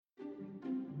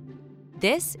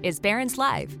This is Barron's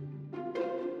Live.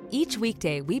 Each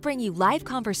weekday, we bring you live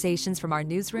conversations from our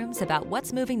newsrooms about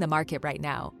what's moving the market right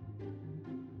now.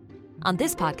 On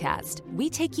this podcast, we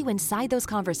take you inside those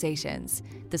conversations,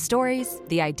 the stories,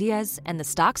 the ideas, and the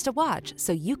stocks to watch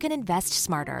so you can invest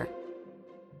smarter.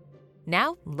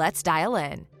 Now, let's dial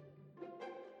in.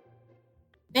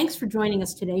 Thanks for joining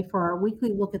us today for our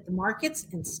weekly look at the markets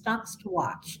and stocks to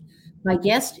watch. My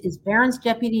guest is Barron's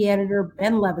Deputy Editor,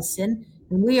 Ben Levisohn,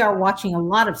 and we are watching a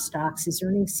lot of stocks as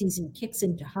earnings season kicks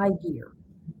into high gear.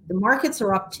 The markets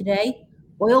are up today.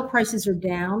 Oil prices are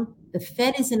down. The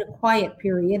Fed is in a quiet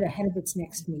period ahead of its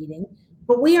next meeting,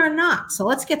 but we are not. So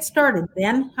let's get started.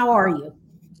 Ben, how are you?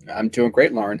 I'm doing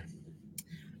great, Lauren.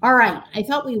 All right. I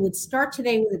thought we would start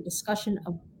today with a discussion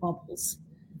of bubbles.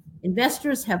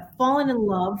 Investors have fallen in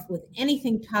love with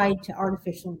anything tied to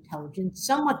artificial intelligence,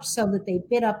 so much so that they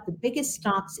bid up the biggest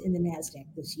stocks in the NASDAQ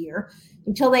this year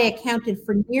until they accounted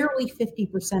for nearly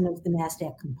 50% of the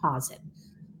NASDAQ composite.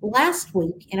 Last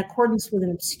week, in accordance with an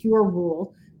obscure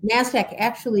rule, NASDAQ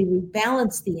actually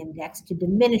rebalanced the index to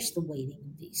diminish the weighting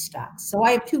of these stocks. So I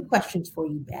have two questions for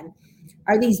you, Ben.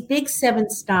 Are these big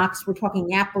seven stocks, we're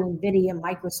talking Apple, NVIDIA,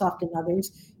 Microsoft, and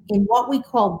others, in what we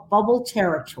call bubble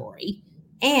territory?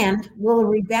 And will a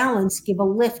rebalance give a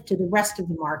lift to the rest of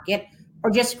the market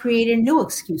or just create a new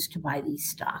excuse to buy these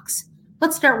stocks?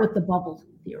 Let's start with the bubble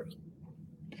theory.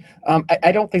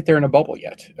 I don't think they're in a bubble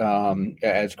yet,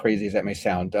 as crazy as that may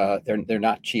sound. They're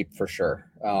not cheap for sure.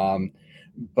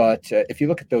 But if you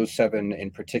look at those seven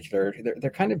in particular, they're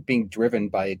kind of being driven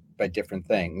by different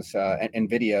things.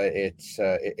 NVIDIA,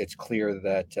 it's clear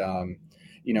that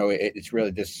it's really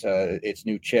this its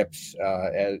new chips,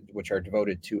 which are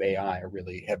devoted to AI,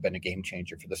 really have been a game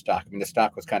changer for the stock. I mean, the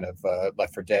stock was kind of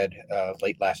left for dead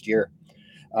late last year.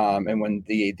 And when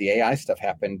the AI stuff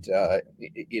happened,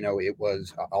 it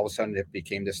was all of a sudden it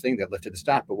became this thing that lifted the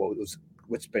stock. But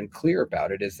what's been clear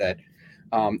about it is that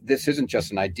this isn't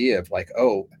just an idea of like,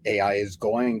 oh, AI is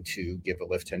going to give a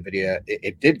lift to NVIDIA.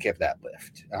 It did give that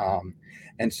lift.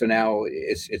 And so now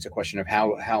it's a question of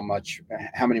how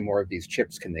many more of these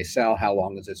chips can they sell? How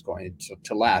long is this going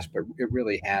to last? But it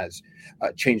really has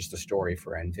changed the story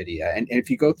for NVIDIA. And if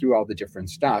you go through all the different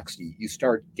stocks, you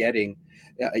start getting,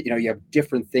 you have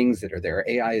different things that are there.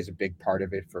 AI is a big part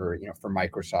of it for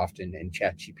Microsoft and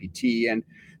ChatGPT. And,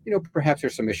 perhaps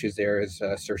there's some issues there as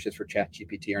searches for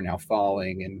ChatGPT are now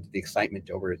falling and the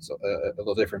excitement over it's a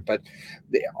little different. But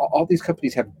all these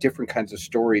companies have different kinds of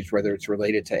stories, whether it's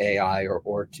related to AI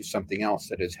or to something else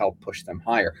that has helped push them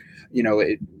higher.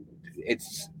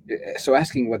 It's so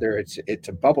asking whether it's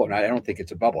a bubble or not. I don't think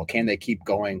it's a bubble. Can they keep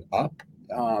going up?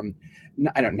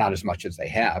 Not as much as they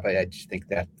have. I just think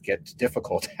that gets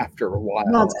difficult after a while.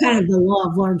 Well, it's kind of the law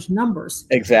of large numbers.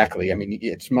 Exactly. I mean,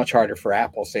 it's much harder for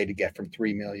Apple, say, to get from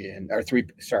 3 trillion right.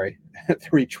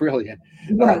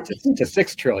 to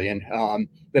 6 trillion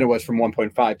than it was from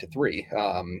 1.5 to 3.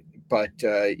 But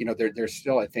there's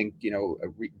still, I think,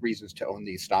 reasons to own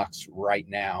these stocks right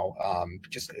now.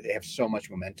 Just they have so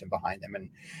much momentum behind them, and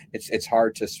it's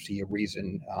hard to see a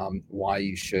reason why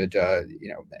you should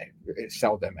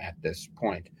sell them at this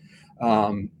point.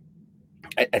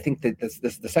 I think that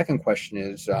the second question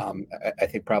is, I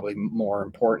think probably more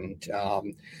important,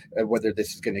 whether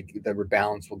this is the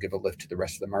rebalance will give a lift to the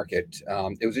rest of the market.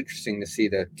 It was interesting to see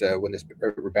that when this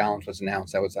rebalance was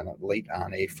announced, that was late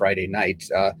on a Friday night.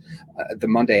 The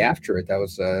Monday after it, that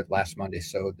was last Monday,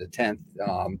 so the 10th.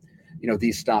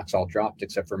 These stocks all dropped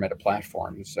except for Meta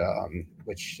Platforms,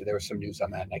 which there was some news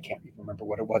on that, and I can't even remember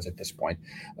what it was at this point.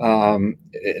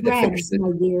 Threads,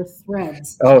 my dear,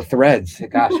 Threads. Oh, Threads.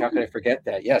 Gosh, how could I forget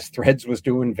that? Yes, Threads was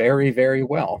doing very, very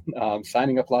well,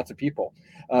 signing up lots of people.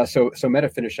 So Meta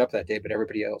finished up that day, but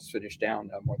everybody else finished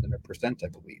down more than 1%, I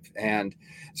believe. And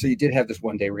so you did have this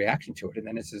one-day reaction to it, and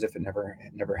then it's as if it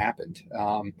never happened.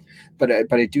 But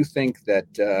I do think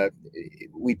that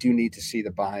we do need to see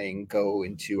the buying go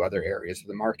into other areas of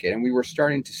the market, and we were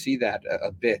starting to see that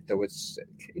a bit, though it's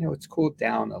cooled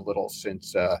down a little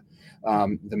since the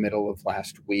middle of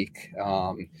last week.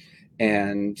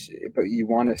 But you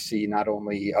want to see not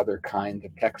only other kinds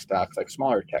of tech stocks, like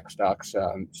smaller tech stocks,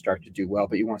 start to do well,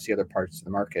 but you want to see other parts of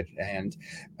the market. And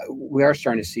we are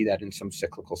starting to see that in some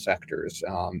cyclical sectors.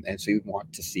 And so you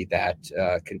want to see that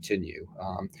continue,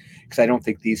 because I don't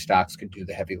think these stocks can do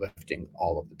the heavy lifting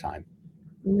all of the time.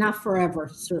 Not forever,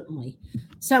 certainly.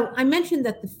 So I mentioned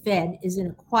that the Fed is in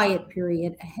a quiet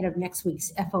period ahead of next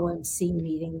week's FOMC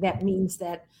meeting. That means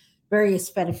that various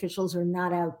Fed officials are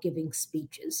not out giving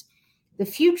speeches. The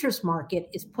futures market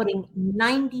is putting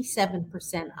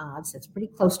 97% odds, that's pretty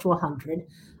close to 100,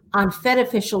 on Fed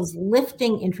officials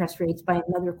lifting interest rates by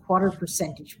another quarter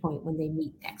percentage point when they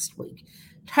meet next week.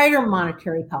 Tighter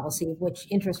monetary policy, of which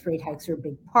interest rate hikes are a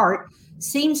big part,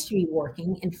 seems to be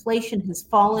working. Inflation has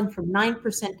fallen from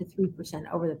 9% to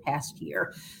 3% over the past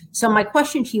year. So my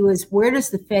question to you is, where does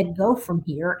the Fed go from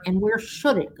here, and where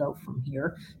should it go from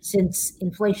here, since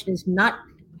inflation is not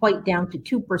quite down to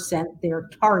 2%, their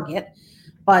target,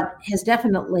 but has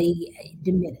definitely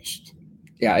diminished?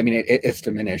 Yeah, I mean it's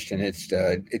diminished, and it's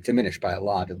diminished by a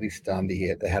lot, at least on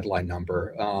the headline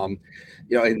number.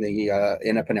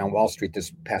 In up and down Wall Street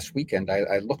this past weekend,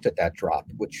 I looked at that drop,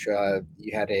 which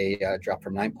you had a drop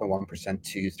from 9.1%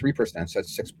 to 3%, so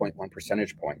that's 6.1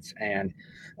 percentage points, and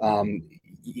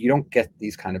you don't get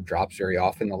these kind of drops very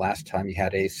often. The last time you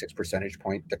had a 6 percentage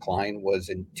point decline was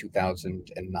in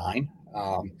 2009.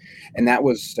 And that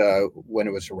was when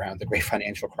it was around the great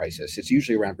financial crisis. It's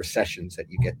usually around recessions that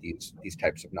you get these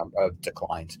types of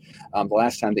declines. The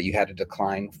last time that you had a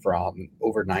decline from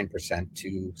over 9%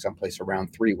 to someplace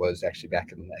around 3% was actually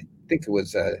back in, I think it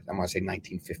was, I want to say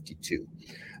 1952.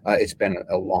 It's been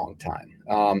a long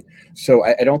time. So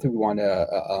I don't think we want to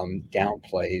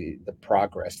downplay the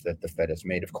progress that the Fed has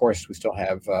made. Of course, we still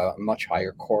have a much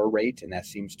higher core rate, and that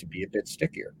seems to be a bit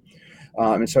stickier.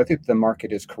 And so I think the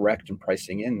market is correct in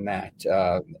pricing in that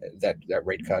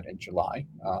rate cut in July.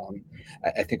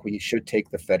 I think we should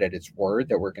take the Fed at its word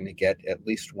that we're going to get at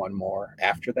least one more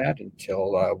after that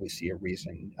until we see a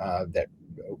reason that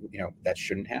that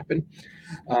shouldn't happen.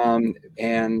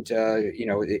 It's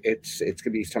going to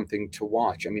be something to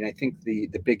watch. I mean, I think the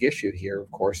big issue here,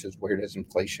 of course, is where does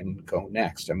inflation go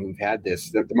next? I mean, we've had this.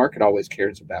 The market always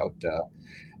cares about.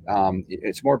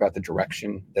 It's more about the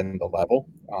direction than the level.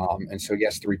 And so,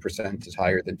 yes, 3% is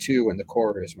higher than 2%, and the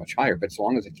core is much higher. But as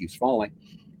long as it keeps falling,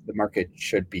 the market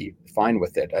should be fine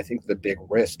with it. I think the big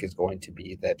risk is going to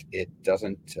be that it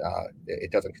doesn't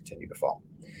continue to fall.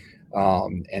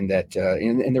 And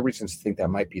the reasons to think that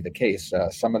might be the case,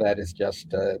 some of that is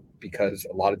just because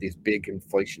a lot of these big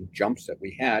inflation jumps that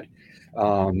we had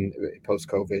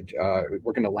post-COVID,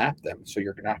 we're going to lap them. So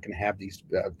you're not going to have these,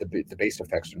 the base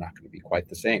effects are not going to be quite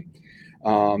the same.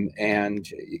 And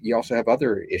you also have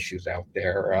other issues out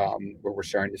there where we're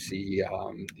starting to see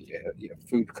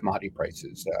food commodity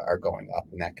prices are going up,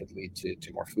 and that could lead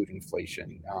to more food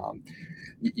inflation.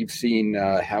 You've seen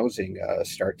housing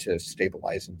start to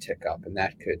stabilize and tick up, and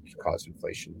that could cause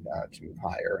inflation to move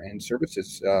higher. And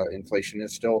services inflation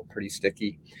is still pretty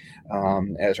sticky,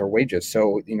 as are wages.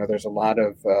 So there's a lot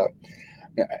of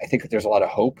I think there's a lot of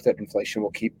hope that inflation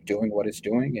will keep doing what it's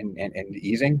doing and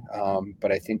easing,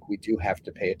 but I think we do have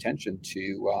to pay attention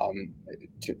to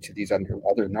these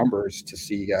other numbers to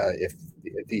see if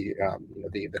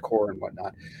the core and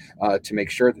whatnot to make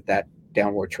sure that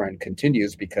downward trend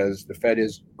continues, because the Fed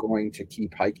is going to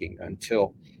keep hiking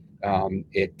until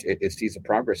it sees the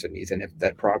progress it needs. And if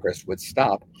that progress would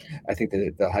stop, I think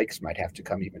that the hikes might have to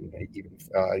come even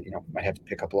might have to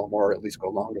pick up a little more, or at least go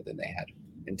longer than they had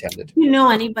intended. Do you know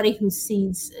anybody who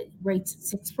sees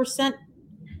rates at 6%,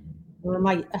 or am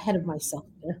I ahead of myself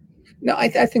there? No, I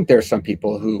think there are some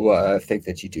people who think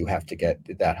that you do have to get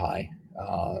that high.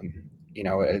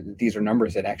 These are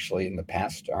numbers that actually in the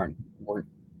past weren't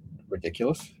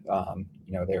ridiculous.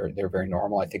 They're very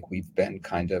normal. I think we've been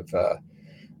kind of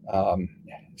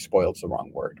spoiled's the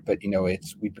wrong word, but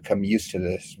we've become used to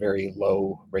this very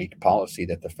low rate policy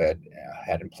that the Fed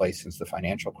had in place since the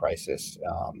financial crisis,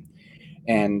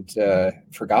 and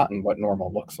forgotten what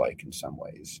normal looks like in some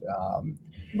ways.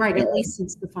 Right, at least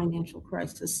since the financial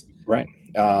crisis. Right,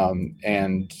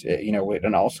 and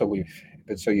also we've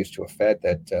been so used to a Fed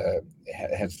that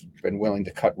has been willing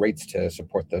to cut rates to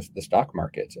support the stock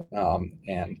market,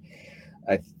 and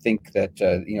I think that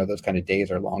those kind of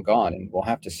days are long gone, and we'll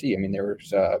have to see. I mean, there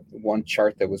was one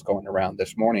chart that was going around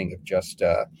this morning of just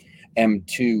M2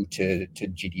 to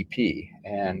GDP,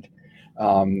 and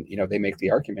they make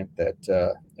the argument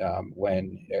that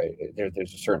when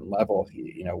there's a certain level,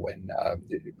 when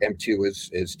M2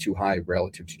 is too high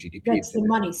relative to GDP. That's the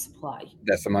money supply.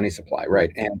 That's the money supply,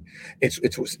 right? And it's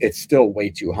still way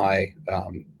too high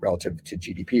relative to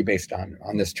GDP based on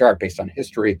this chart, based on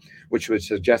history, which would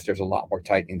suggest there's a lot more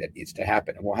tightening that needs to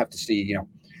happen. And we'll have to see.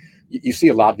 You see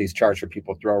a lot of these charts where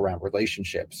people throw around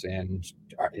relationships, and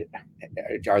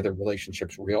are the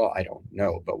relationships real? I don't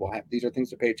know, but these are things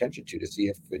to pay attention to see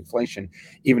if inflation,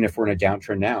 even if we're in a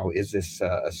downturn now, is this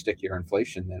a stickier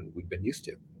inflation than we've been used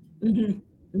to?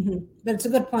 Mm-hmm. Mm-hmm. But it's a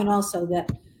good point also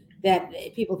that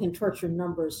people can torture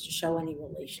numbers to show any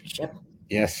relationship.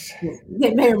 Yes.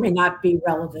 They may or may not be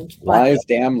relevant. Lies,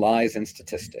 damn lies, and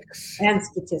statistics.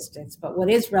 But what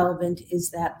is relevant is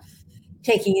that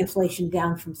taking inflation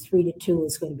down from 3 to 2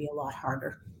 is going to be a lot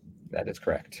harder. That is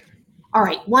correct. All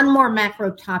right, one more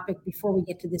macro topic before we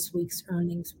get to this week's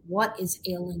earnings. What is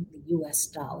ailing the U.S.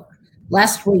 dollar?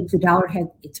 Last week, the dollar had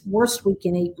its worst week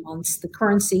in 8 months. The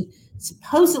currency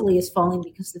supposedly is falling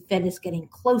because the Fed is getting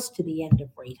close to the end of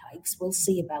rate hikes. We'll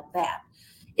see about that.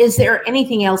 Is there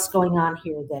anything else going on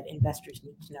here that investors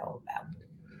need to know about?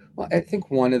 Well, I think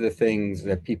one of the things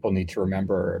that people need to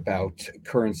remember about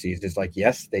currencies is like,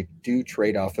 yes, they do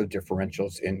trade off of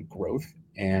differentials in growth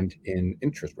and in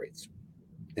interest rates.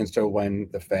 And so when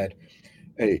the Fed,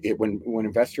 when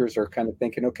investors are kind of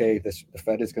thinking, okay, the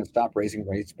Fed is going to stop raising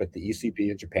rates, but the ECB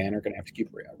and Japan are going to have to keep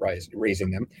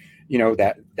raising them,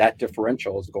 that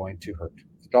differential is going to hurt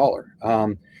the dollar.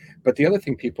 But the other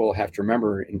thing people have to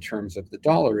remember in terms of the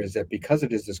dollar is that because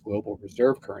it is this global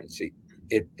reserve currency,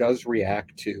 it does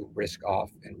react to risk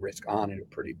off and risk on in a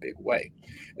pretty big way.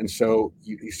 And so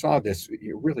you saw this,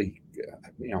 it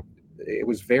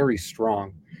was very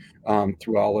strong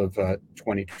through all of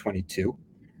 2022,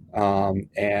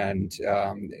 and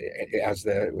as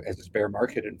this bear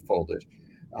market unfolded,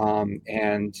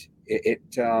 and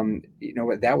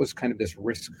that was kind of this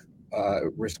risk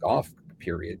off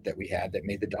period that we had that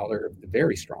made the dollar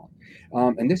very strong.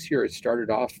 And this year it started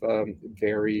off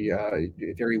very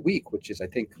weak, which is I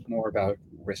think more about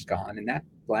risk on, and that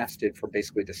lasted from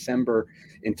basically December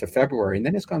into February, and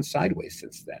then it's gone sideways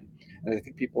since then. And I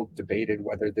think people debated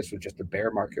whether this was just a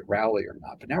bear market rally or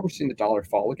not. But now we're seeing the dollar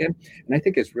fall again. And I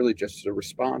think it's really just a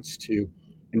response to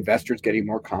investors getting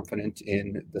more confident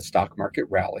in the stock market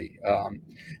rally,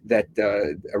 that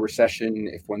a recession,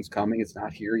 if one's coming, it's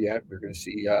not here yet. We're going to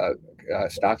see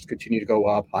stocks continue to go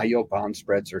up. High yield bond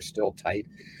spreads are still tight.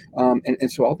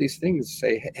 And so all these things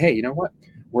say, hey, you know what?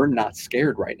 We're not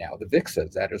scared right now. The VIX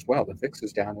says that as well. The VIX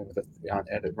is down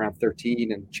at around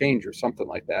 13 and change or something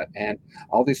like that. And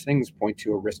all these things point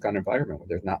to a risk-on environment where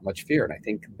there's not much fear. And I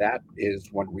think that is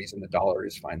one reason the dollar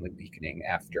is finally weakening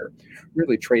after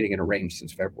really trading in a range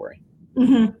since February.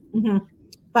 Mm-hmm, mm-hmm.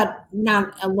 But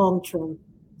not a long-term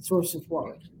source of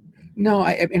worry. No,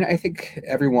 I mean, I think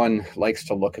everyone likes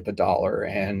to look at the dollar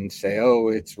and say, oh,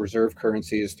 its reserve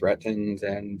currency is threatened.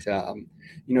 And,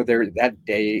 that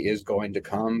day is going to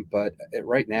come. But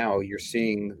right now you're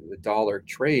seeing the dollar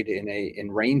trade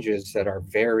in ranges that are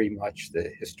very much the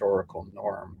historical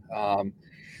norm.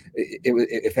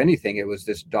 If anything, it was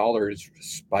this dollar's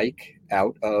spike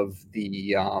out of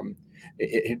the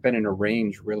it had been in a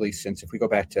range really since, if we go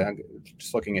back to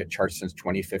just looking at charts since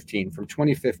 2015, from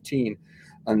 2015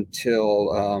 until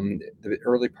the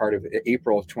early part of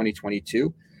April of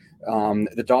 2022,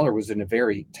 the dollar was in a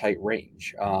very tight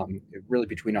range, really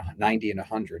between 90 and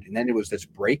 100. And then it was this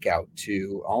breakout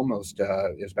to almost,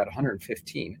 it was about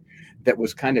 115. That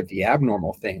was kind of the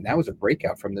abnormal thing. That was a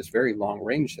breakout from this very long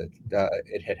range that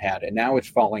it had. And now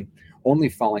it's only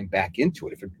falling back into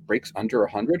it. If it breaks under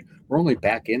 100, we're only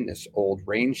back in this old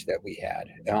range that we had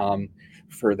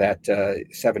for that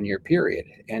 7-year period.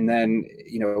 And then,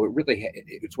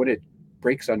 it's when it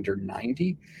breaks under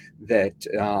 90 that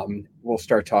we'll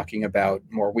start talking about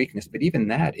more weakness. But even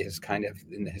that is kind of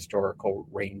in the historical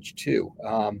range too.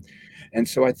 And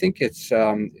so I think it's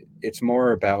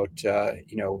more about,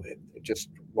 just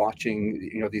watching,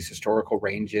 these historical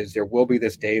ranges. There will be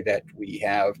this day that we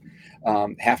have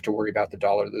to worry about the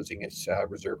dollar losing its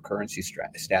reserve currency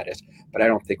status, but I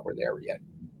don't think we're there yet.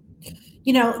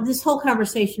 This whole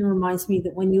conversation reminds me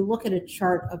that when you look at a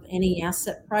chart of any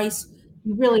asset price,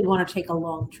 you really want to take a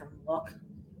long-term look,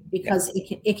 because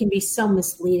it can be so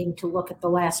misleading to look at the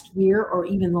last year or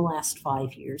even the last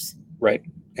 5 years. Right.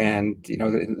 And,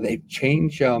 they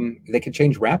change, they can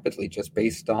change rapidly just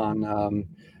based on,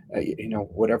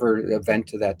 whatever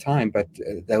event at that time. But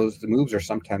the moves are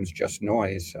sometimes just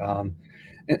noise.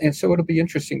 And so it'll be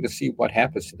interesting to see what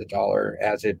happens to the dollar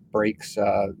as it breaks,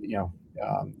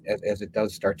 as it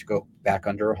does start to go back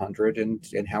under 100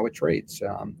 and how it trades.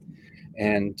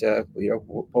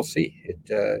 We'll see it.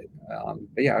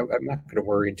 But yeah, I'm not going to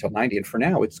worry until 90. And for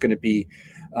now, it's going to be,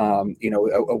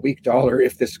 a weak dollar,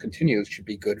 if this continues, should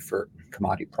be good for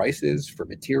commodity prices, for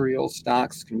materials,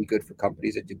 stocks. It's going to be good for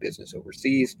companies that do business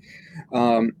overseas.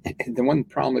 And the one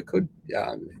problem it could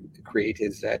create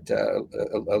is that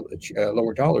a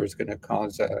lower dollar is going to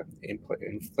cause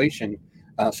inflation.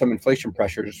 Some inflation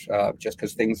pressures, just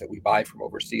because things that we buy from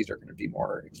overseas are going to be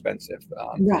more expensive.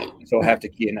 Right. So we'll have to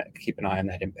keep an eye on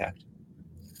that impact.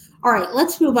 All right,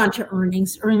 let's move on to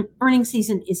earnings. Earnings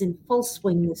season is in full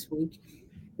swing this week.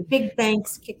 The big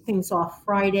banks kick things off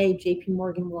Friday, JP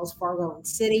Morgan, Wells Fargo, and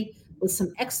Citi, with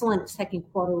some excellent second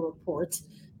quarter reports.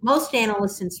 Most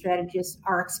analysts and strategists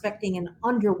are expecting an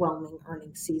underwhelming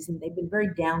earnings season. They've been very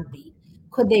downbeat.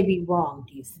 could they be wrong,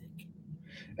 do you think?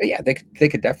 Yeah, they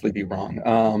could definitely be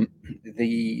wrong.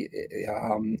 These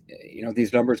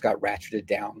numbers got ratcheted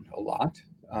down a lot,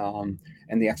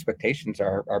 and the expectations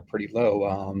are pretty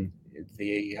low. It's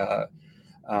the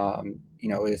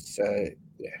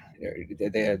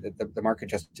market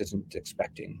just isn't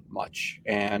expecting much,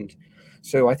 and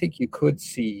so I think you could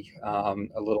see a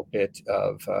little bit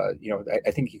of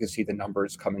I think you could see the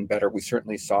numbers coming better. We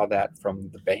certainly saw that from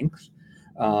the banks.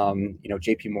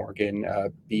 JP Morgan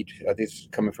beat this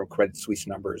coming from Credit Suisse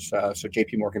numbers. So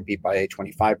JP Morgan beat by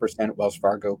 25%, Wells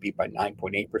Fargo beat by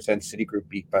 9.8%, Citigroup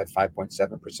beat by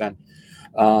 5.7%.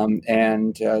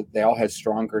 And they all had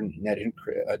stronger net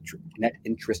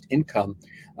interest income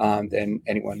than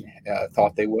anyone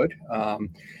thought they would.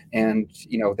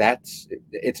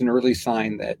 It's an early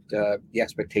sign that the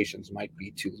expectations might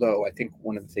be too low. I think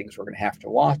one of the things we're going to have to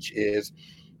watch is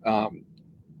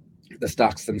the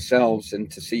stocks themselves, and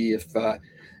to see if the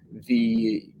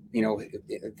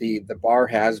bar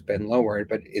has been lowered,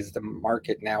 but is the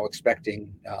market now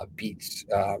expecting beats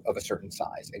of a certain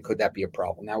size, and could that be a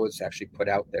problem? That was actually put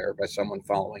out there by someone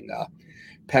following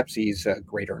Pepsi's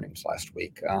great earnings last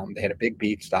week. They had a big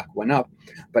beat, stock went up,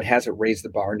 but has it raised the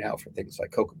bar now for things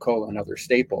like Coca-Cola and other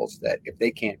staples that if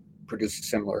they can't produce a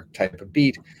similar type of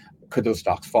beat, could those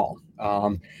stocks fall?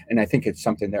 And I think it's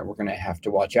something that we're going to have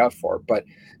to watch out for. But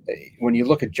when you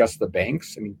look at just the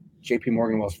banks, I mean, JP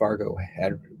Morgan, Wells Fargo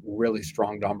had really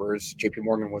strong numbers. JP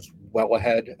Morgan was well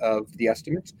ahead of the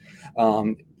estimates.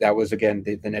 That was, again,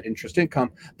 the net interest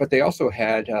income, but they also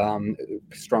had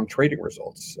strong trading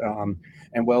results.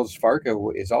 And Wells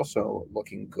Fargo is also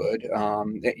looking good.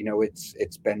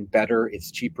 It's been better.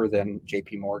 It's cheaper than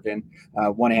JP Morgan.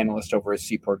 One analyst over at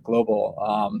Seaport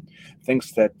Global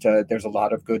thinks that there's a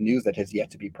lot of good news that has yet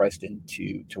to be priced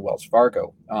into Wells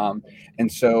Fargo.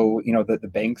 And so, the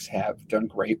banks have done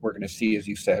great. We're going to see, as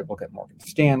you said, we'll get Morgan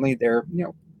Stanley. They're,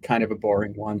 kind of a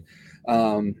boring one.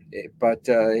 But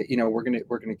we're going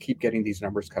to keep getting these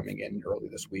numbers coming in early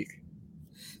this week.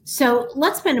 So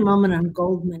let's spend a moment on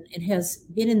Goldman. It has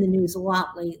been in the news a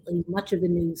lot lately. Much of the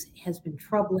news has been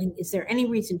troubling. Is there any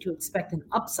reason to expect an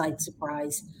upside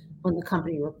surprise when the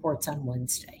company reports on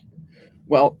Wednesday?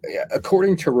 Well,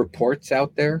 according to reports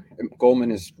out there, Goldman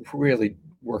is really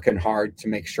working hard to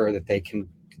make sure that they can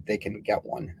get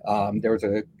one. There was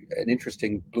an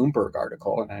interesting Bloomberg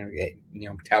article, and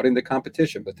I'm touting the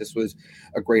competition, but this was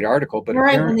a great article. But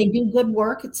right, when they do good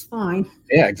work, it's fine.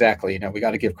 Yeah, exactly. We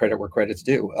got to give credit where credit's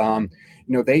due.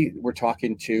 They were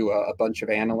talking to a bunch of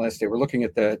analysts. They were looking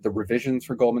at the revisions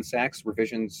for Goldman Sachs.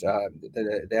 Revisions,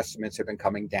 the estimates have been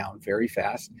coming down very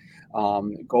fast.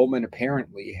 Goldman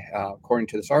apparently, according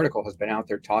to this article, has been out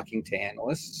there talking to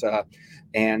analysts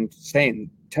and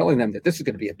telling them that this is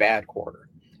going to be a bad quarter.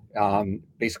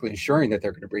 Basically ensuring that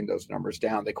they're going to bring those numbers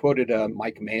down. They quoted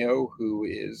Mike Mayo, who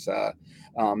is a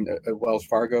Wells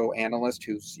Fargo analyst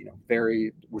who's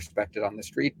very respected on the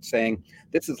street, saying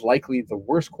this is likely the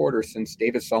worst quarter since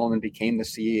David Solomon became the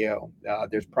CEO.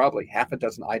 There's probably half a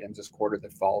dozen items this quarter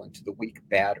that fall into the weak,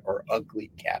 bad, or ugly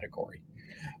category.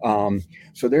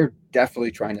 So they're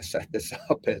definitely trying to set this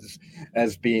up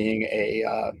as being a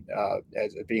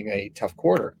tough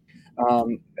quarter.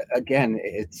 Again,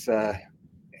 it's.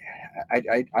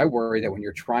 I worry that when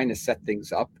you're trying to set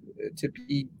things up to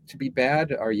be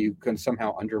bad, are you going to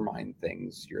somehow undermine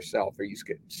things yourself? Are you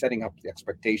setting up the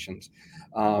expectations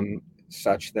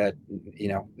such that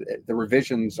the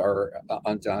revisions are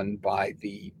undone by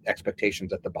the expectations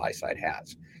that the buy side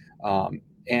has?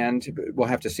 And we'll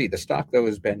have to see. The stock, though,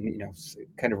 has been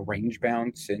kind of range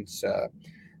bound since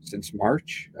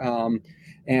March.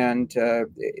 And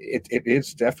it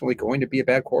is definitely going to be a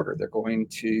bad quarter. They're going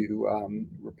to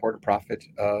report a profit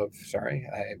of, sorry,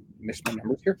 I missed my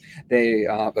numbers here.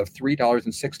 Of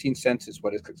 $3.16 is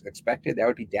what is expected. That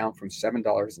would be down from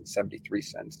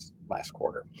 $7.73 last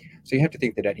quarter. So you have to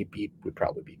think that any beat would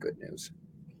probably be good news.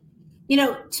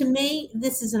 To me,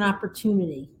 this is an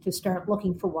opportunity to start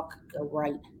looking for what could go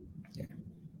right.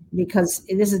 Because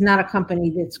this is not a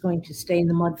company that's going to stay in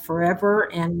the mud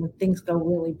forever. And when things go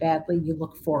really badly, you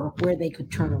look for where they could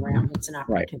turn around. It's an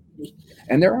opportunity. Right.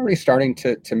 And they're already starting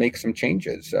to make some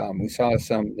changes. We saw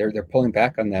they're pulling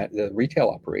back on the retail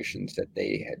operations that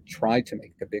they had tried to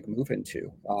make a big move into.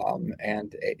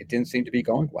 And it didn't seem to be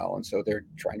going well. And so they're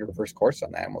trying to reverse course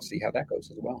on that. And we'll see how that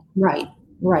goes as well. Right.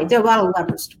 There are a lot of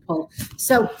levers to pull.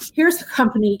 So here's a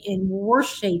company in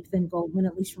worse shape than Goldman,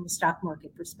 at least from a stock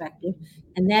market perspective,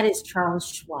 and that is Charles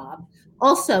Schwab.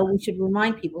 Also, we should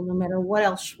remind people, no matter what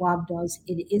else Schwab does,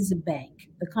 it is a bank.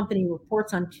 The company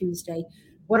reports on Tuesday.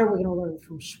 What are we going to learn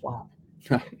from Schwab?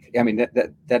 I mean,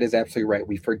 that is absolutely right.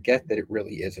 We forget that it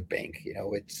really is a bank.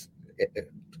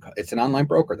 It's an online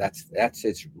broker. That's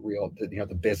its real,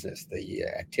 the business, the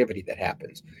activity that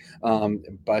happens.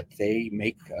 But they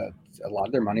make a lot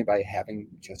of their money by having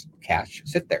just cash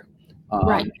sit there.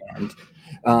 Right.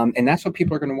 And that's what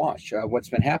people are going to watch. What's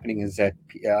been happening is that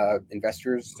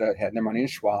investors had their money in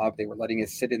Schwab. They were letting it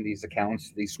sit in these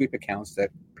accounts, these sweep accounts that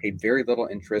paid very little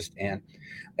interest. And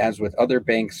as with other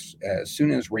banks, as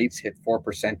soon as rates hit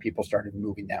 4%, people started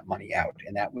moving that money out.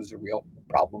 And that was a real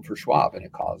problem for Schwab, and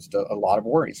it caused a lot of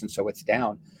worries. And so it's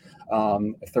down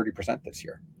 30% this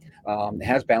year. It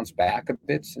has bounced back a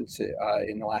bit since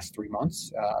in the last 3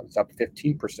 months. It's up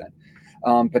 15%.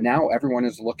 But now everyone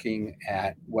is looking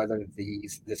at whether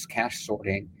this cash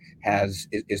sorting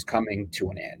is coming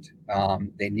to an end.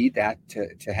 They need that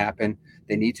to happen.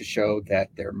 They need to show that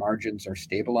their margins are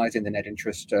stabilizing, the net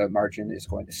interest margin is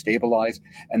going to stabilize,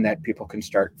 and that people can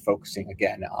start focusing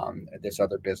again on this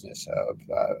other business of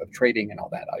trading and all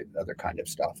that other kind of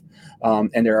stuff.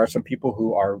 And there are some people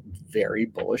who are very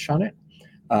bullish on it.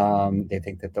 They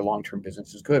think that the long-term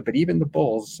business is good, but even the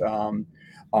bulls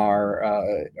are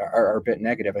a bit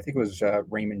negative. I think it was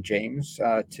Raymond James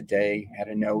today had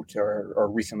a note, or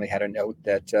recently had a note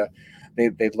that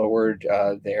they lowered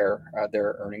their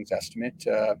earnings estimate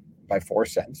by 4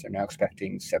 cents. They're now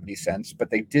expecting 70 cents, but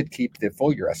they did keep the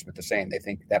full year estimate the same. They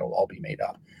think that'll all be made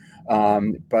up.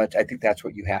 But I think that's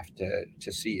what you have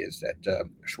to see is that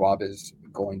Schwab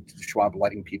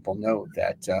letting people know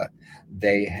that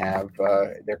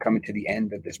they're coming to the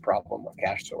end of this problem with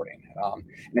cash sorting. And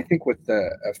I think with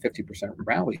the 50%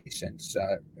 rally since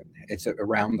it's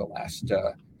around the last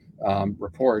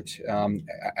report,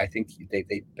 I think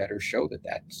they better show that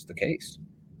that's the case.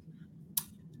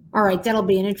 All right, that'll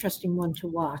be an interesting one to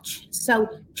watch. So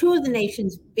 2 of the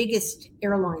nation's biggest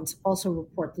airlines also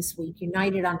report this week,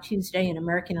 United on Tuesday and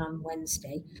American on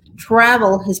Wednesday.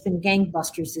 Travel has been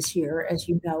gangbusters this year, as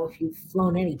you know, if you've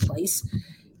flown any place.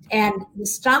 And the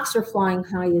stocks are flying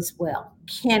high as well.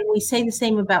 Can we say the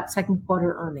same about second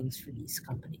quarter earnings for these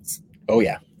companies? Oh,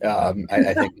 yeah.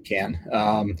 I think we can.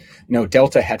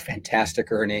 Delta had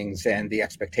fantastic earnings, and the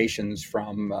expectations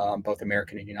from both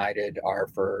American and United are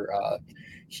for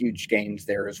huge gains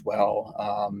there as well.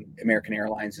 American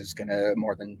Airlines is going to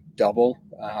more than double.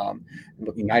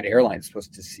 United Airlines is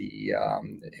supposed to see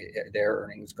their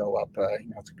earnings go up. It's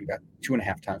going to be about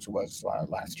 2.5 times it was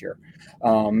last year.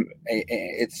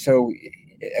 It's so.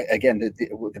 Again,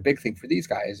 the big thing for these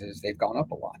guys is they've gone up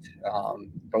a lot.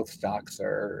 Both stocks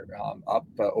are up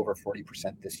over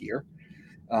 40% this year.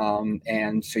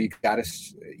 And so you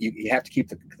have to keep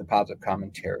the positive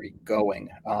commentary going.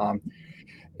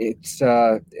 It's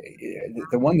the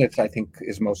one that I think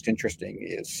is most interesting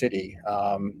is Citi,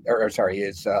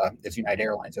 is United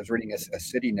Airlines. I was reading a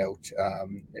Citi note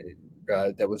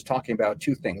that was talking about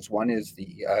 2 things. One is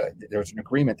there was an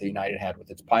agreement that United had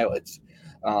with its pilots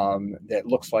that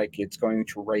looks like it's going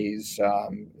to raise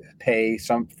pay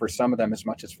for some of them as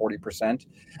much as 40%.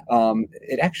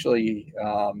 It actually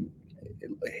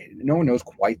no one knows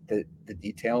quite the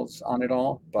details on it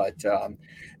all, but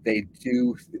they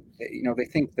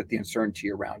think that the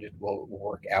uncertainty around it will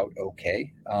work out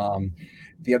okay.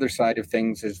 The other side of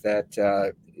things is that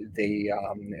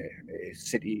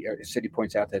Citi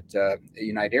points out that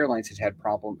United Airlines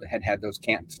had those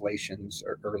cancellations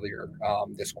earlier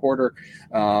this quarter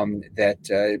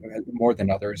that more than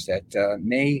others that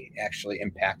may actually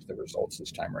impact the results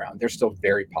this time around. They're still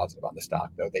very positive on the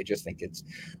stock, though. They just think it's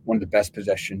one of the best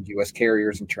positioned U.S.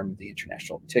 carriers in terms of the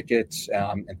international tickets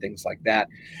and things like that.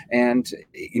 And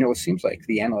it seems like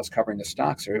the analysts covering the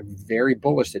stocks are very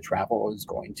bullish that travel is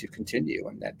going to continue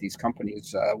and that these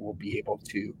companies will be able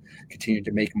to continue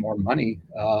to make more money,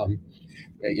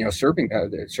 serving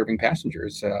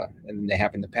passengers than they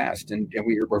have in the past. And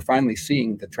we're finally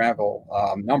seeing the travel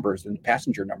numbers and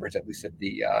passenger numbers, at least at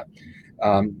the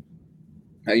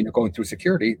going through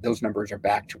security. Those numbers are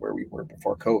back to where we were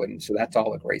before COVID, and so that's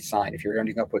all a great sign. If you're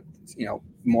ending up with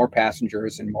more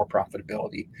passengers and more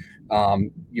profitability,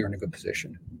 you're in a good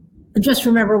position. And just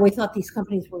remember, we thought these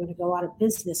companies were going to go out of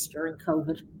business during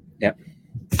COVID. Yep.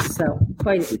 So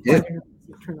quite a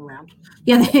turnaround.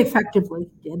 Yeah, they effectively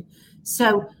did.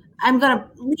 So I'm going to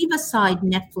leave aside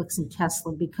Netflix and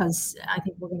Tesla because I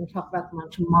think we're going to talk about them on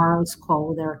tomorrow's call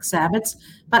with Eric Savitz.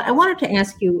 But I wanted to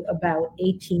ask you about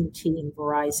AT&T and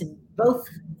Verizon. Both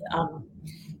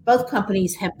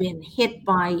companies have been hit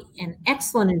by an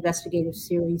excellent investigative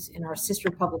series in our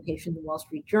sister publication, the Wall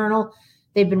Street Journal.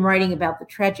 They've been writing about the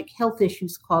tragic health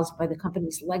issues caused by the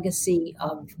company's legacy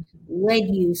of lead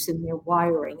use in their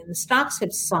wiring. And the stocks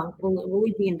have sunk. We'll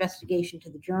leave the investigation to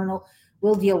the Journal.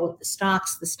 We'll deal with the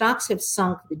stocks. The stocks have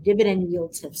sunk. The dividend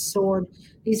yields have soared.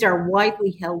 These are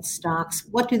widely held stocks.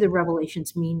 What do the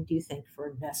revelations mean, do you think, for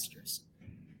investors?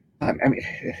 I mean,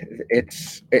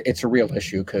 it's a real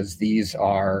issue because these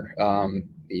are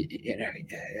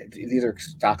these are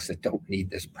stocks that don't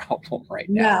need this problem right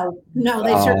now. No,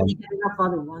 they certainly have enough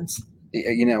other ones.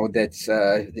 That's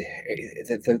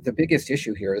the biggest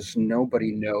issue here is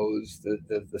nobody knows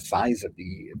the size of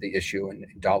the issue in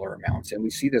dollar amounts, and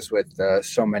we see this with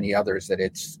so many others that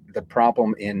it's the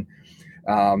problem in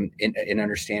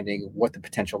understanding what the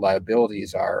potential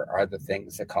liabilities are the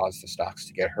things that cause the stocks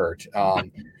to get hurt.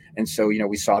 And so,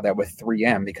 we saw that with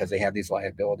 3M because they had these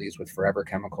liabilities with Forever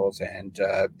Chemicals and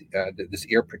this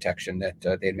ear protection that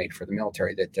they had made for the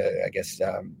military that I guess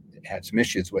had some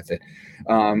issues with it.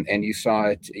 And you saw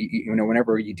it,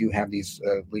 whenever you do have these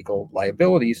legal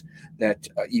liabilities that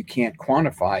you can't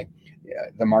quantify,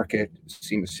 the market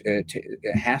seems it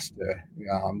has to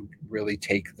really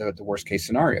take the worst case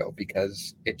scenario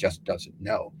because it just doesn't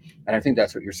know. And I think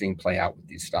that's what you're seeing play out with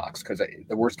these stocks, because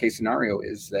the worst case scenario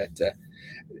is that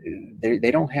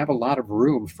they don't have a lot of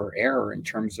room for error in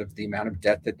terms of the amount of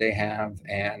debt that they have,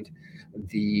 and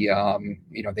the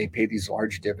they pay these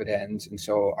large dividends, and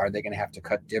so are they going to have to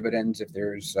cut dividends if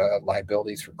there's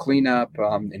liabilities for cleanup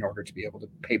in order to be able to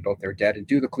pay both their debt and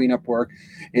do the cleanup work?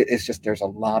 It's just there's a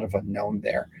lot of unknown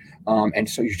there, and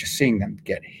so you're just seeing them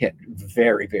get hit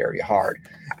very, very hard.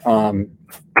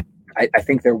 I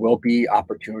think there will be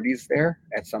opportunities there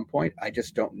at some point. I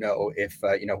just don't know if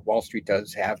Wall Street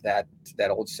does have that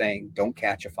old saying, "Don't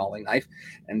catch a falling knife,"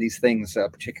 and these things,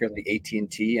 particularly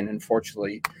AT&T, and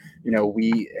unfortunately,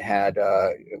 we had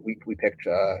we picked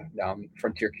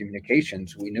Frontier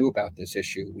Communications. We knew about this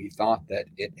issue. We thought that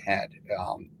it had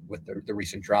with the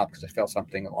recent drop, because it fell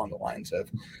something along the lines of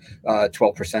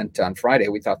 12% on Friday.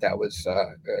 We thought that was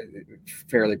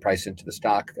fairly priced into the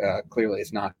stock. Clearly,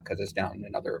 it's not, because it's down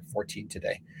another 14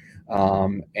 today.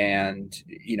 And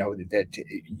that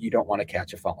you don't want to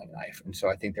catch a falling knife. And so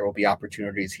I think there will be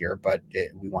opportunities here, but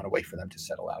we want to wait for them to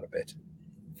settle out a bit.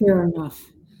 Fair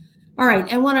enough. All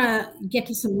right. I want to get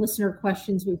to some listener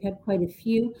questions. We've had quite a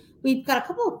few. We've got a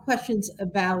couple of questions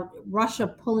about Russia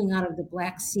pulling out of the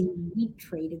Black Sea wheat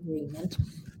trade agreement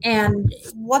and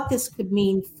what this could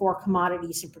mean for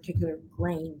commodities, in particular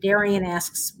grain. Darian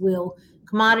asks, will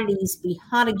commodities be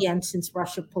hot again since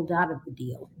Russia pulled out of the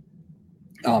deal?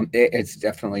 It's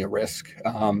definitely a risk.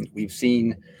 We've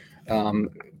seen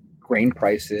grain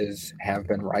prices have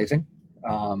been rising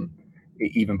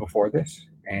even before this.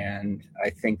 And I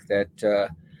think that,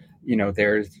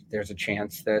 there's a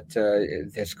chance that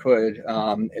this could,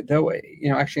 though,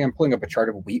 actually I'm pulling up a chart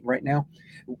of wheat right now.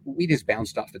 Wheat has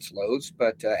bounced off its lows,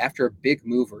 but after a big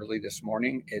move early this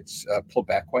morning, it's pulled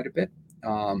back quite a bit.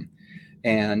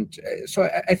 And so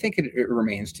I think it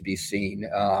remains to be seen.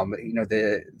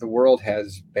 The world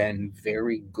has been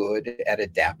very good at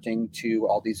adapting to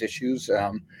all these issues.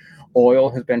 Oil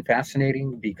has been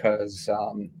fascinating because,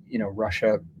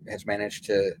 Russia has managed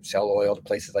to sell oil to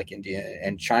places like India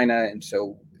and China. And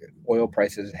so oil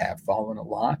prices have fallen a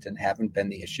lot and haven't been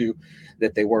the issue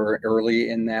that they were early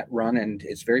in that run. And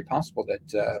it's very possible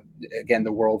that, again,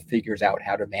 the world figures out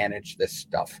how to manage this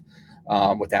stuff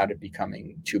without it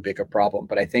becoming too big a problem.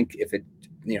 But I think if it,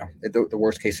 the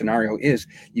worst case scenario is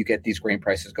you get these grain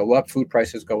prices go up, food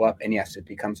prices go up, and yes, it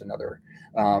becomes another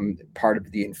part of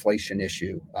the inflation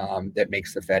issue that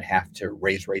makes the Fed have to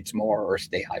raise rates more or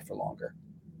stay high for longer.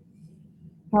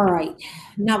 All right,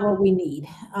 not what we need.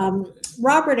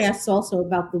 Robert asks also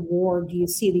about the war. Do you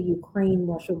see the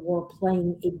Ukraine-Russia war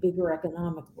playing a bigger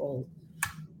economic role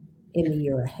in the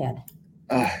year ahead?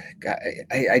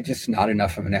 I just not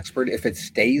enough of an expert. If it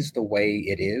stays the way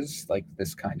it is, like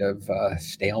this kind of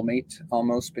stalemate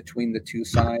almost between the two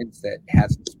sides that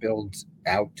hasn't spilled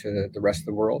out to the rest of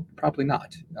the world, probably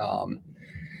not.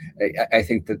 I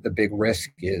think that the big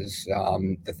risk is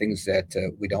the things that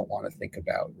we don't want to think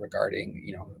about regarding,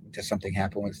 does something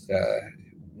happen with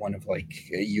one of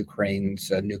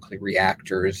Ukraine's nuclear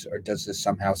reactors, or does this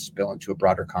somehow spill into a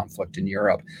broader conflict in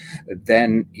Europe?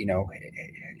 Then,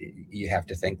 you have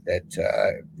to think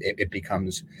that it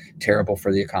becomes terrible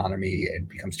for the economy. It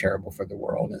becomes terrible for the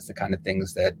world. It's the kind of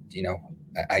things that,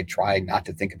 I try not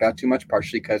to think about too much,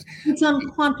 partially because it's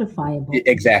unquantifiable.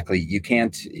 Exactly. You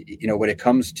can't, when it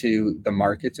comes to the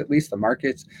markets, at least the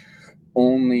markets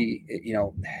only,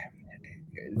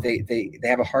 they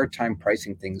have a hard time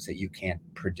pricing things that you can't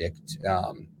predict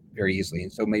very easily.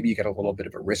 And so maybe you get a little bit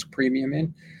of a risk premium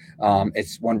in.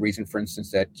 It's one reason, for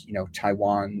instance, that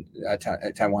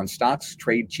Taiwan stocks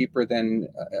trade cheaper than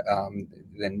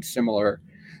similar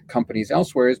companies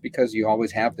elsewhere is because you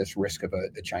always have this risk of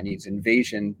a Chinese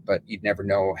invasion, but you never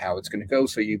know how it's going to go.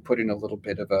 So you put in a little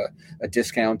bit of a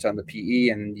discount on the PE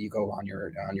and you go on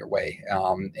your way.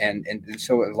 And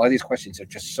so a lot of these questions are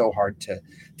just so hard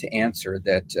to answer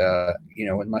that,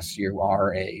 unless you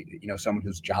are someone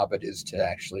whose job it is to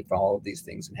actually follow these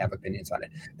things and have opinions on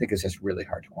it, I think it's just really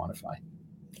hard to quantify.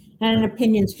 And an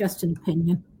opinion's just an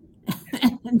opinion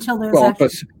until there's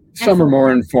but some are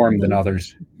more informed than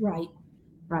others. Right.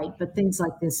 But things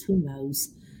like this, who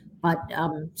knows? But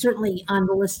certainly on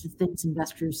the list of things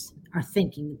investors are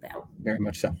thinking about. Very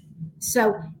much so.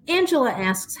 So Angela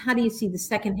asks, how do you see the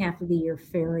second half of the year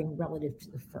faring relative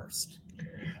to the first?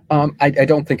 I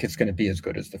don't think it's going to be as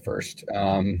good as the first.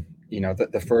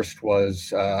 The first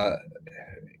was,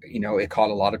 it caught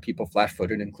a lot of people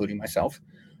flat-footed, including myself,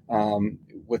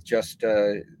 with just,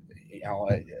 a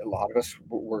lot of us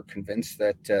were convinced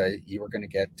that you were going to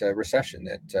get a recession,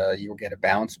 that you will get a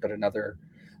bounce, but another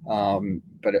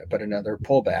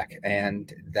pullback,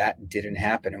 and that didn't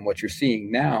happen. And what you're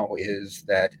seeing now is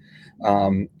that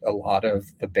a lot of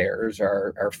the bears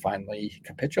are finally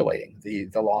capitulating.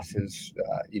 The losses,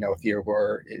 if you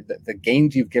were the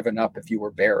gains you've given up if you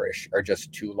were bearish are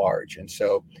just too large, and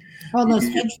so all those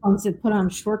hedge funds that put on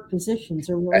short positions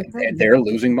are really they're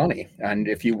losing money. And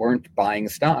if you weren't buying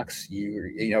stocks,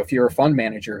 if you're a fund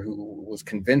manager who was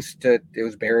convinced that it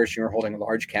was bearish, you were holding a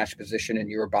large cash position and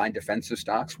you were buying defensive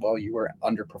stocks, well, you were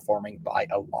underperforming by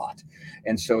a lot.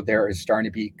 And so there is starting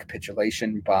to be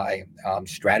capitulation by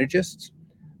strategists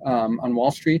on Wall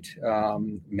Street.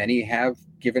 Many have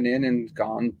given in and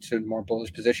gone to more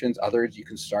bullish positions. Others, you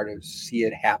can start to see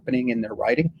it happening in their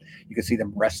writing. You can see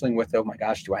them wrestling with, oh my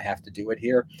gosh, do I have to do it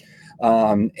here?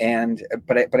 But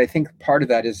I think part of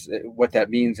that is what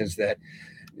that means is that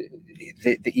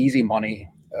the easy money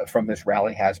from this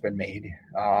rally has been made.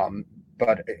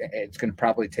 But it's going to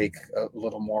probably take a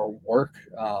little more work.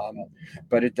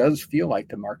 But it does feel like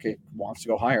the market wants to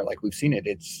go higher. Like we've seen it.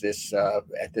 It's this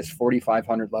at this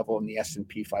 4,500 level in the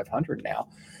S&P 500 now.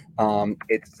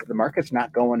 The market's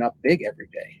not going up big every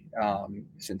day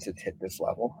since it's hit this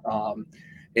level.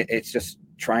 It's just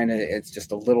it's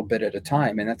just a little bit at a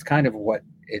time, and that's kind of what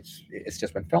it's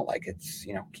just been felt like. It's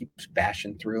keeps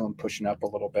bashing through and pushing up a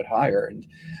little bit higher, and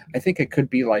I think it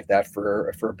could be like that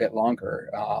for a bit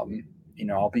longer.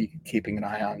 I'll be keeping an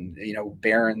eye on,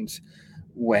 Barron's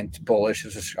went bullish.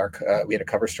 We had a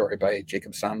cover story by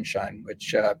Jacob Sonnenschein,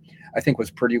 which I think was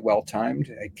pretty well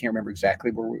timed. I can't remember exactly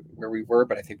where we were,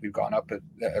 but I think we've gone up at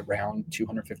around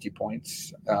 250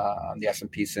 points on the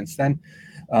S&P since then.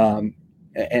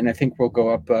 And I think we'll go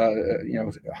up,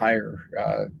 higher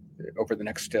over the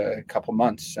next couple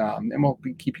months. And we'll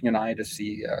be keeping an eye to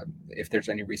see if there's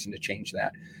any reason to change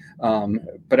that.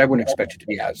 But I wouldn't expect it to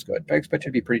be as good, but I expect it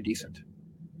to be pretty decent.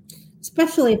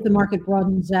 Especially if the market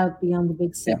broadens out beyond the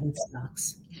big seven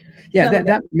stocks. Yeah,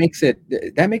 that makes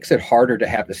it harder to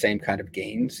have the same kind of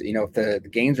gains. If the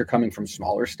gains are coming from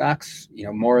smaller stocks,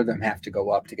 more of them have to go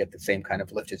up to get the same kind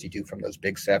of lift as you do from those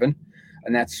big seven.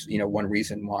 And that's, one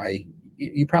reason why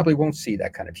you probably won't see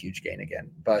that kind of huge gain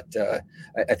again. But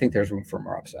I think there's room for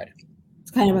more upside.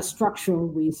 It's kind of a structural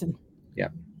reason. Yeah.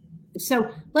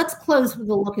 So let's close with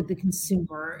a look at the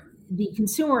consumer. The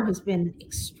consumer has been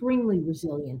extremely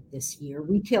resilient this year.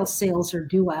 Retail sales are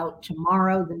due out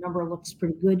tomorrow. The number looks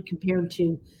pretty good compared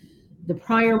to the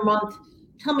prior month.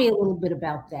 Tell me a little bit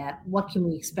about that. What can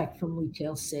we expect from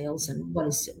retail sales, and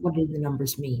what do the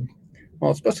numbers mean?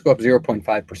 Well, it's supposed to go up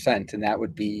 0.5%, and that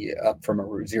would be up from a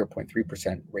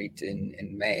 0.3% rate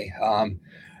in May.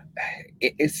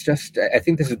 It's just, I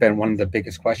think this has been one of the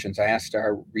biggest questions. I asked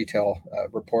our retail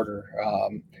reporter,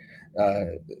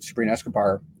 Sabrina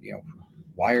Escobar,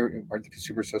 why are the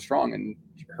consumers so strong? And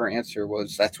her answer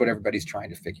was, that's what everybody's trying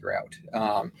to figure out.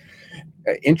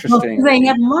 Interesting. Well, they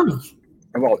have money.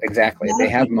 Well, exactly. They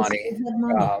have money.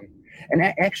 And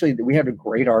actually, we have a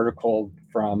great article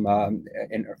from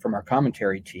our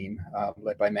commentary team,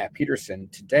 led by Matt Peterson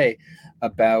today,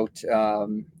 about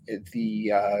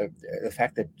the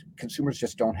fact that consumers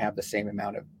just don't have the same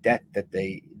amount of debt that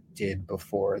they did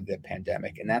before the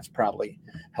pandemic, and that's probably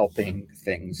helping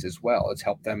things as well. It's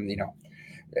helped them,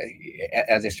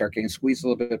 as they start getting squeezed a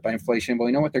little bit by inflation. Well,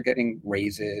 you know what? They're getting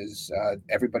raises.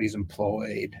 Everybody's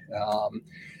employed.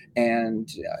 and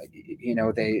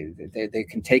they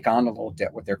can take on a little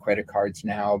debt with their credit cards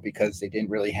now because they didn't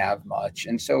really have much,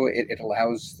 and so it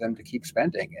allows them to keep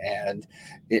spending. And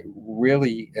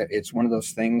it's one of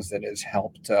those things that has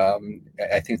helped.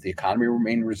 I think the economy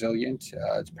remain resilient.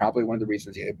 It's probably one of the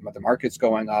reasons the market's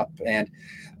going up, and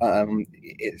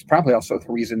it's probably also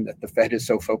the reason that the Fed is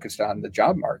so focused on the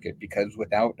job market, because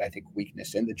without, I think,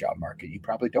 weakness in the job market, you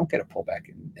probably don't get a pullback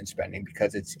in spending,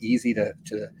 because it's easy to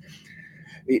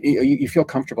you feel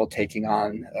comfortable taking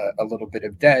on a little bit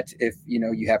of debt if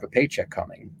you have a paycheck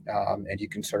coming, and you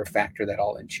can sort of factor that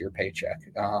all into your paycheck.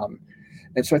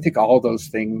 And so I think all those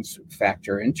things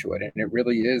factor into it, and it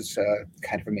really is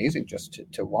kind of amazing just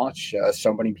to watch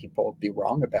so many people be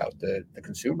wrong about the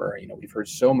consumer. We've heard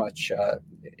so much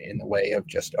in the way of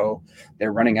just,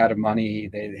 they're running out of money,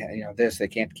 they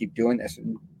can't keep doing this,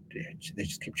 and they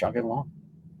just keep chugging along.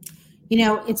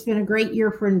 It's been a great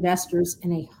year for investors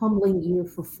and a humbling year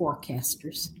for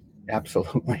forecasters.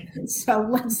 Absolutely. So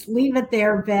let's leave it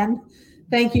there, Ben.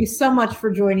 Thank you so much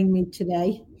for joining me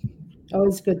today.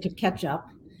 Always good to catch up.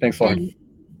 Thanks, Lauren. And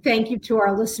thank you to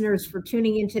our listeners for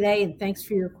tuning in today, and thanks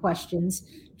for your questions.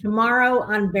 Tomorrow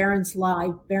on Barron's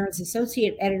Live, Barron's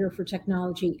Associate Editor for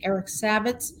Technology, Eric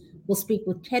Savitz, will speak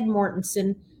with Ted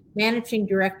Mortensen, Managing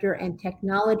Director and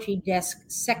Technology Desk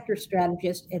Sector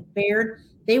Strategist at Baird.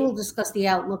 They will discuss the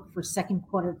outlook for second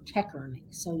quarter tech earnings.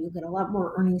 So you'll get a lot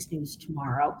more earnings news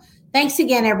tomorrow. Thanks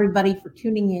again, everybody, for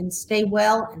tuning in. Stay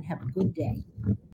well and have a good day.